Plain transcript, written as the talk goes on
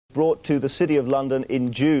brought to the City of London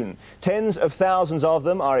in June. Tens of thousands of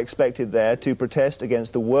them are expected there to protest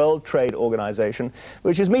against the World Trade Organization,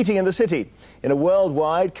 which is meeting in the city. In a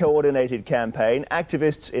worldwide coordinated campaign,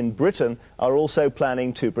 activists in Britain are also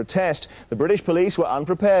planning to protest. The British police were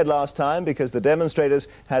unprepared last time because the demonstrators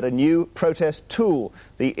had a new protest tool,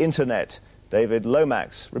 the internet. David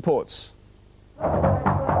Lomax reports.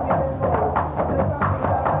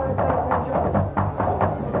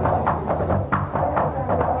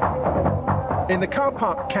 In the car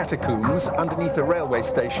park catacombs underneath a railway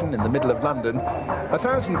station in the middle of London,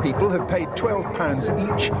 1,000 people have paid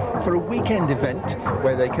 £12 each for a weekend event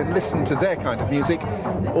where they can listen to their kind of music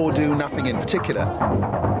or do nothing in particular.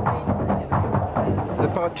 The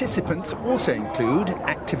participants also include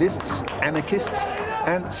activists, anarchists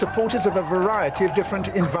and supporters of a variety of different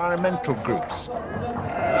environmental groups.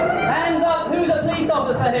 Hands up, who's a police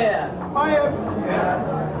officer here? I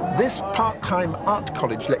am. This part-time art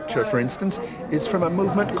college lecturer, for instance, is from a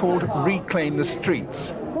movement called Reclaim the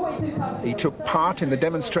Streets. He took part in the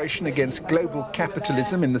demonstration against global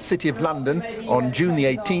capitalism in the City of London on June the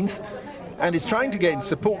 18th and is trying to gain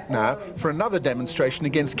support now for another demonstration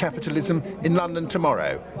against capitalism in London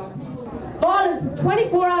tomorrow. Violence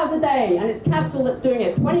 24 hours a day, and it's capital that's doing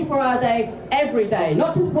it, 24 hours a day, every day,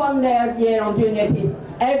 not just one day a year on June the 18th,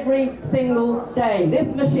 every single day. This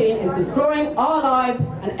machine is destroying our lives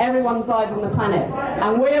and everyone's lives on the planet,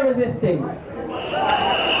 and we're resisting.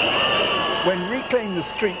 When Reclaim the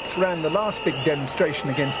Streets ran the last big demonstration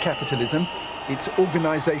against capitalism, its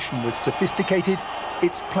organisation was sophisticated,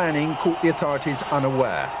 its planning caught the authorities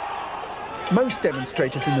unaware. Most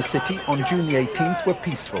demonstrators in the city on June the 18th were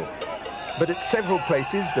peaceful. But at several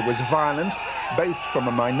places there was violence, both from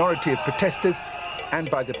a minority of protesters and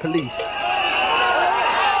by the police.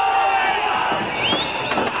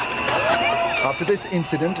 After this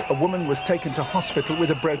incident, a woman was taken to hospital with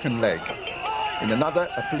a broken leg. In another,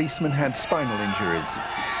 a policeman had spinal injuries.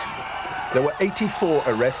 There were 84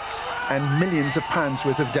 arrests and millions of pounds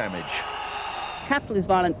worth of damage. Capital is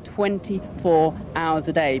violent 24 hours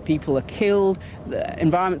a day. People are killed, the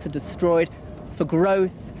environments are destroyed for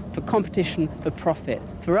growth, for competition, for profit.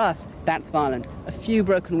 For us, that's violent. A few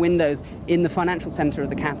broken windows in the financial centre of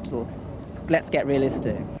the capital. Let's get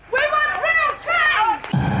realistic. We want real change!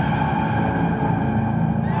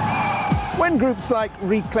 When groups like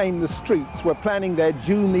Reclaim the Streets were planning their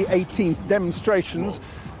June the 18th demonstrations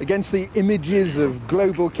against the images of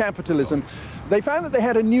global capitalism, they found that they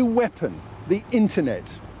had a new weapon, the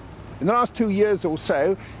internet. In the last 2 years or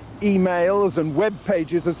so, emails and web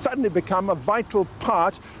pages have suddenly become a vital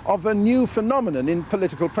part of a new phenomenon in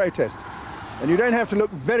political protest. And you don't have to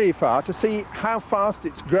look very far to see how fast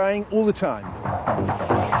it's growing all the time.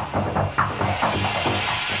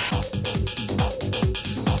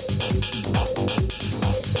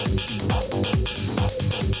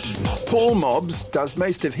 Paul Mobbs does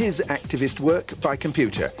most of his activist work by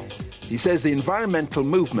computer. He says the environmental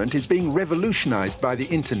movement is being revolutionised by the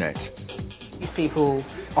internet. These people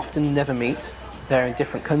often never meet. They're in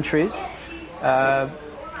different countries.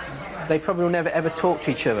 They probably will never ever talk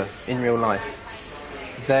to each other in real life.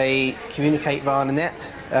 They communicate via the net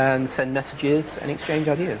and send messages and exchange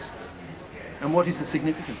ideas. And what is the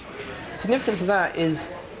significance? The significance of that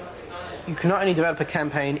is you can not only develop a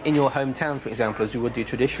campaign in your hometown, for example, as you would do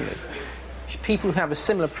traditionally. People who have a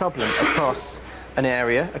similar problem across an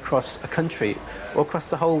area, across a country, or across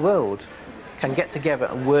the whole world can get together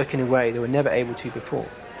and work in a way they were never able to before.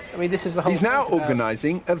 I mean, this is the whole. He's now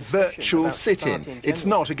organising a virtual sit-in. It's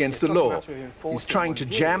not against the law. He's trying to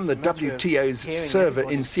jam the WTO's server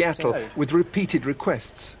in Seattle with repeated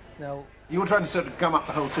requests. Now, You're trying to sort of gum up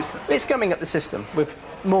the whole system? it's gumming up the system with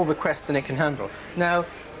more requests than it can handle. Now,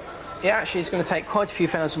 it actually is going to take quite a few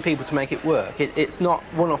thousand people to make it work. It's not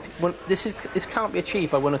this can't be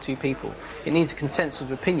achieved by one or two people. It needs a consensus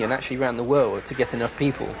of opinion actually around the world to get enough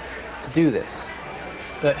people to do this.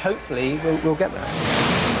 But hopefully we'll get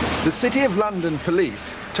there. The City of London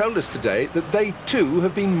police told us today that they too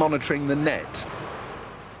have been monitoring the net.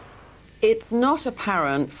 It's not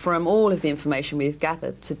apparent from all of the information we've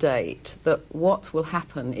gathered to date that what will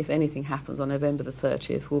happen, if anything happens on November the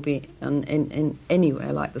 30th, will be in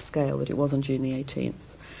anywhere like the scale that it was on June the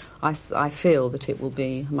 18th. I feel that it will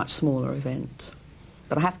be a much smaller event.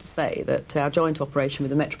 But I have to say that our joint operation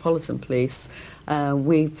with the Metropolitan Police,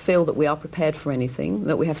 we feel that we are prepared for anything,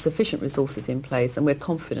 that we have sufficient resources in place, and we're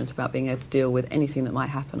confident about being able to deal with anything that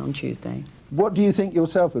might happen on Tuesday. What do you think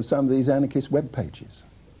yourself of some of these anarchist web pages?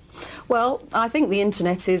 Well, I think the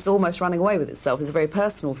internet is almost running away with itself. It's a very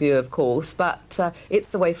personal view, of course, but it's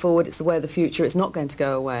the way forward, it's the way of the future, it's not going to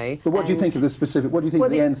go away. But what do you think of the specific, what do you think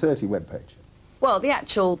of the N30 webpage? Well, the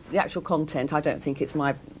actual content, I don't think it's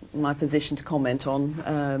my position to comment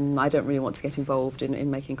on. I don't really want to get involved in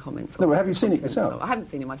making comments on. No, well, have you seen it yourself? So I haven't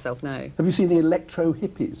seen it myself, no. Have you seen the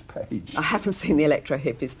electrohippies page? I haven't seen the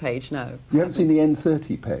electrohippies page, no. You haven't seen the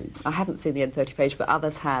N30 page? I haven't seen the N30 page, but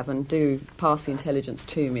others have and do pass the intelligence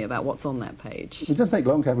to me about what's on that page. It doesn't take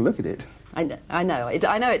long to have a look at it. I know it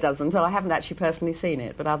doesn't. I haven't actually personally seen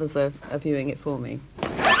it, but others are viewing it for me.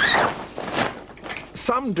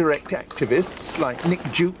 Some direct activists, like Nick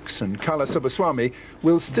Jukes and Kala Subbaswamy,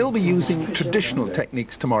 will still be using traditional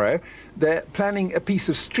techniques tomorrow. They're planning a piece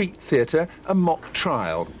of street theatre, a mock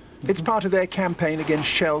trial. It's part of their campaign against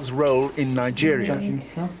Shell's role in Nigeria.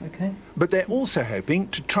 But they're also hoping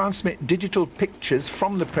to transmit digital pictures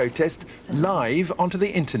from the protest live onto the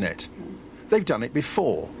internet. They've done it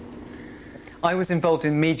before. I was involved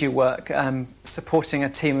in media work, supporting a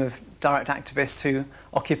team of direct activists who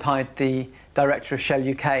occupied the director of Shell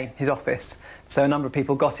UK, his office. So a number of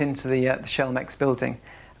people got into the Shell Mex building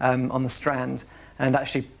on the Strand and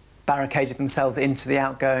actually barricaded themselves into the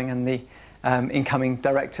outgoing and the incoming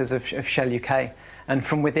directors of Shell UK. And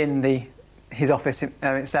from within his office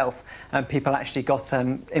itself, people actually got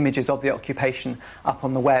images of the occupation up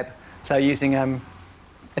on the web. So using a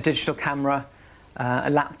digital camera, a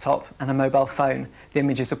laptop and a mobile phone, the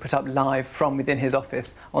images were put up live from within his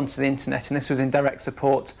office onto the internet, and this was in direct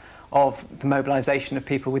support of the mobilisation of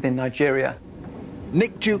people within Nigeria.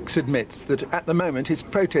 Nick Jukes admits that at the moment his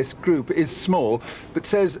protest group is small, but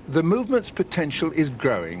says the movement's potential is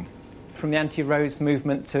growing. From the anti-Rose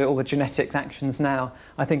movement to all the genetics actions now,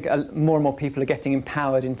 I think more and more people are getting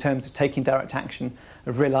empowered in terms of taking direct action,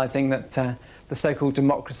 of realising that the so-called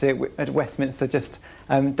democracy at Westminster just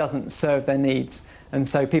doesn't serve their needs. And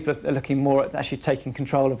so people are looking more at actually taking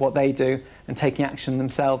control of what they do and taking action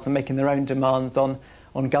themselves and making their own demands on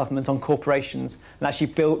government, on corporations, and actually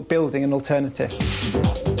building an alternative.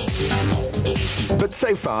 But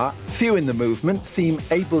so far, few in the movement seem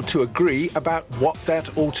able to agree about what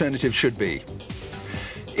that alternative should be.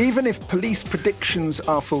 Even if police predictions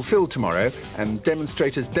are fulfilled tomorrow and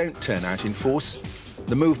demonstrators don't turn out in force,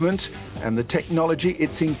 the movement and the technology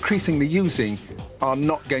it's increasingly using are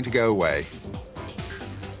not going to go away.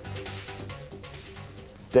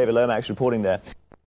 David Lomax reporting there.